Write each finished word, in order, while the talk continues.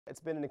It's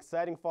been an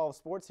exciting fall of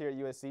sports here at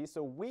USC,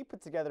 so we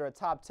put together a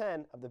top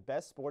 10 of the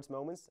best sports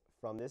moments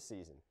from this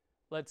season.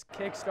 Let's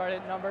kickstart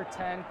at number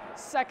 10,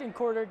 second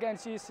quarter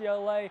against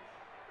UCLA.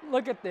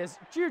 Look at this,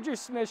 Juju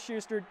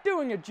Smith-Schuster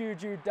doing a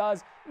Juju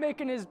does,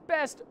 making his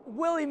best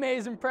Willie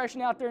Mays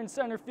impression out there in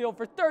center field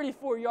for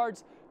 34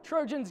 yards.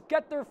 Trojans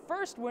get their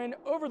first win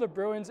over the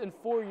Bruins in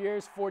 4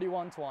 years,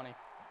 41-20.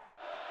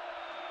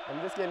 In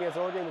this game against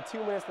Oregon, with 2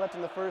 minutes left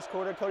in the first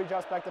quarter, Cody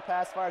drops back to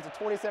pass, fires a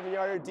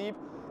 27-yarder deep.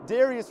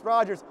 Darius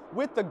Rogers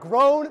with the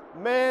grown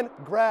man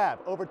grab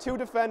over 2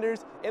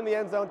 defenders in the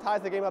end zone,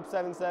 ties the game up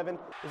 7-7. It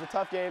was a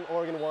tough game.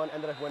 Oregon won,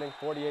 ended up winning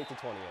 48-28.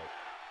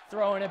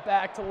 Throwing it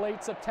back to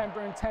late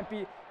September in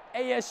Tempe,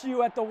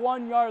 ASU at the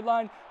 1-yard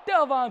line.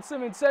 Delvon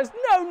Simmons says,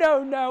 no,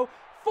 no, no,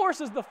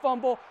 forces the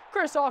fumble.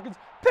 Chris Hawkins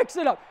picks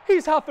it up.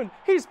 He's huffing,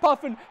 he's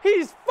puffing.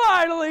 He's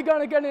finally going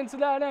to get into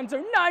that end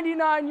zone.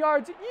 99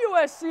 yards.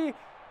 USC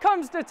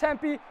comes to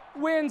Tempe,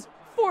 wins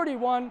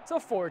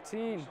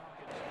 41-14.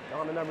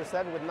 On to number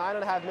 7 with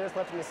 9.5 minutes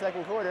left in the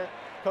second quarter.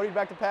 Cody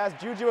back to pass,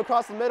 Juju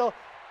across the middle.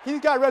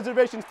 He's got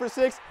reservations for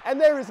 6, and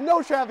there is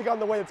no traffic on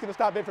the way that's going to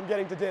stop him from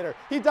getting to dinner.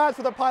 He dives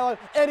for the pylon,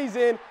 and he's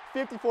in.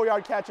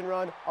 54-yard catch and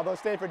run, although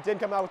Stanford did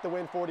come out with the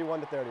win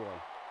 41-31.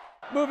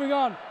 Moving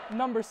on,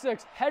 number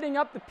 6, heading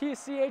up the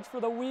PCH for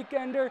the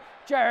weekender.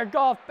 Jared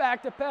Goff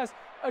back to pass.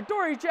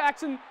 Adoree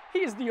Jackson,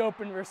 he's the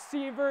open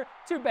receiver.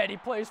 Too bad he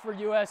plays for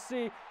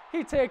USC.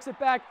 He takes it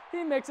back,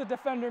 he makes a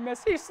defender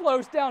miss, he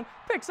slows down,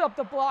 picks up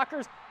the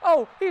blockers.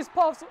 Oh, he's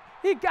puffs,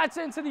 he gets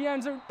into the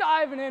end zone,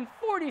 diving in,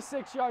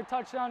 46-yard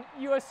touchdown.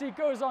 USC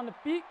goes on to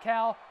beat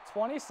Cal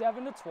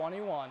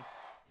 27-21.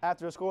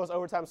 After a scoreless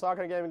overtime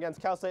soccer game against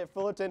Cal State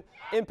Fullerton,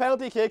 in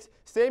penalty kicks,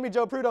 Sammy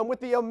Joe Prudhomme with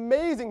the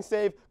amazing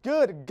save.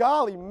 Good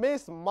golly,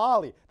 Miss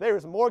Molly. There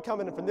is more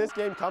coming in from this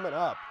game coming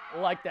up.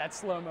 Like that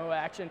slow-mo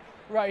action.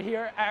 Right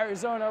here,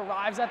 Arizona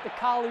arrives at the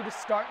Collie to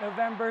start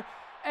November,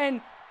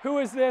 and who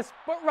is this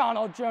but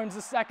Ronald Jones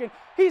II?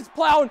 He's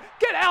plowing,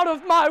 get out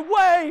of my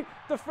way!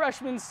 The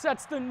freshman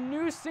sets the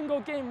new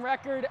single-game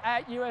record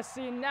at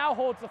USC and now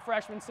holds the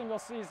freshman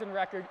single-season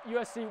record.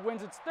 USC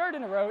wins its 3rd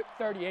in a row,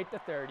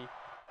 38-30.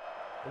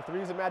 And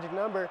 3 is a magic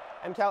number,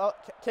 and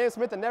Cam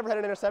Smith had never had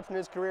an interception in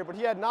his career, but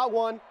he had not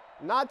 1,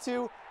 not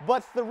 2,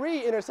 but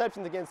 3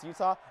 interceptions against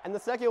Utah, and the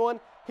second one,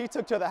 he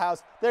took to the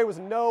house. There was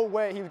no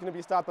way he was going to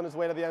be stopped on his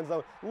way to the end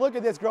zone. Look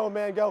at this grown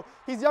man go.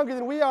 He's younger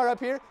than we are up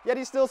here, yet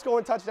he's still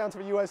scoring touchdowns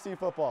for USC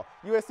football.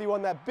 USC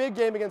won that big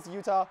game against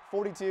Utah,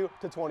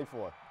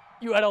 42-24.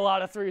 You had a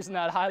lot of 3s in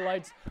that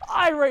highlights.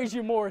 I raise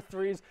you more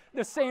 3s.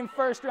 The same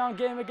first-round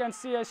game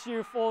against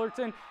CSU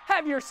Fullerton.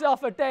 Have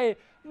yourself a day.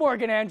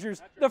 Morgan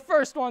Andrews, the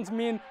first one's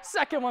mean,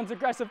 second one's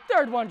aggressive,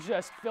 third one's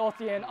just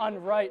filthy and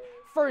unright.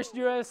 First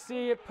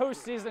USC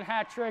postseason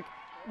hat trick.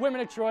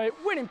 Women of Troy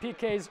winning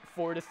PKs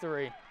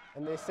 4-3.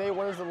 And they say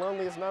 1 is the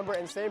loneliest number,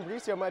 and Sam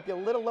Bricio might be a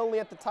little lonely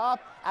at the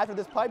top after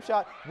this pipe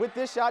shot. With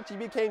this shot, she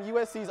became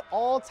USC's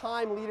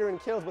all-time leader in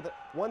kills with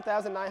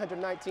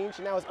 1,919.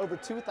 She now has over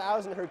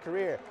 2,000 in her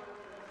career.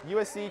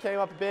 USC came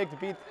up big to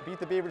beat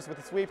the Beavers with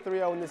a sweep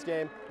 3-0 in this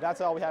game.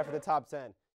 That's all we have for the top 10.